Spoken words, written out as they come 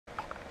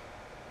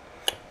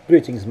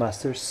Greetings,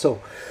 masters.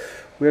 So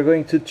we are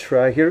going to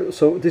try here.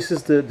 So this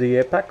is the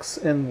EPAX,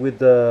 and with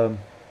the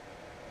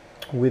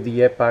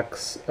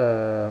EPAX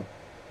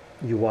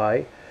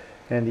UI,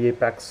 and the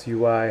EPAX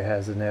UI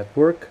has a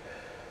network.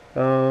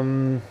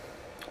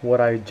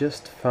 What I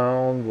just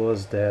found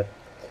was that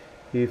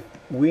if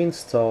we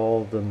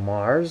install the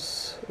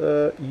Mars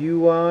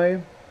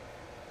UI,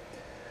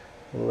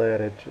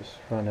 let it just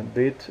run a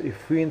bit.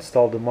 If we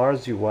install the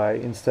Mars UI,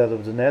 instead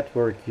of the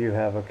network, you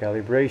have a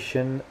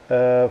calibration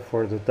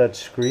for the touch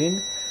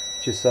screen,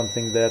 which is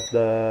something that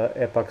the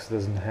EPAX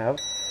doesn't have.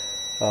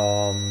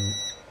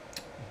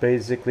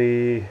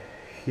 Basically,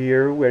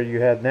 here where you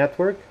had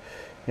network,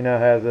 you now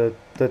have the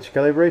touch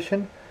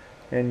calibration,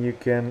 and you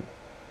can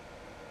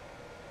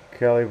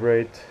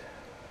calibrate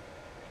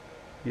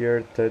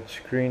your touch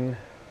screen,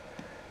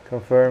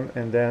 confirm,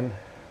 and then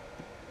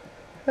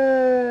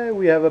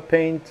we have a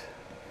paint.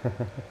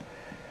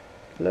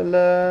 La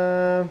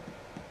la,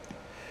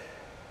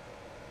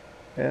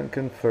 and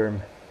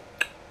confirm.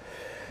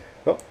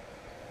 Well,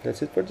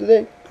 that's it for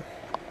today.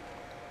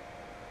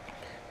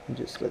 Let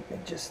me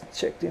just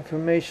check the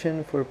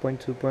information.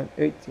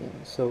 4.2.18.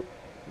 So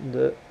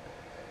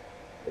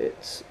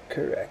it's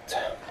correct.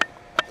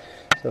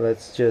 So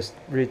let's just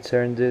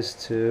return this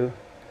to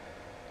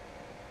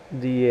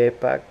the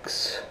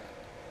EPAX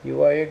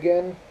UI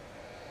again,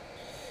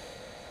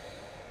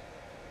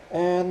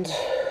 and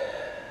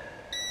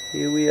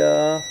here we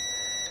are,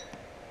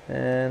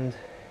 and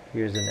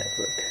here's the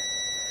network.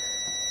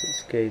 In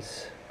this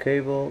case,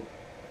 cable.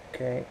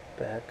 Okay,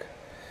 back.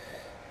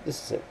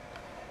 This is it.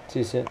 See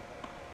you soon.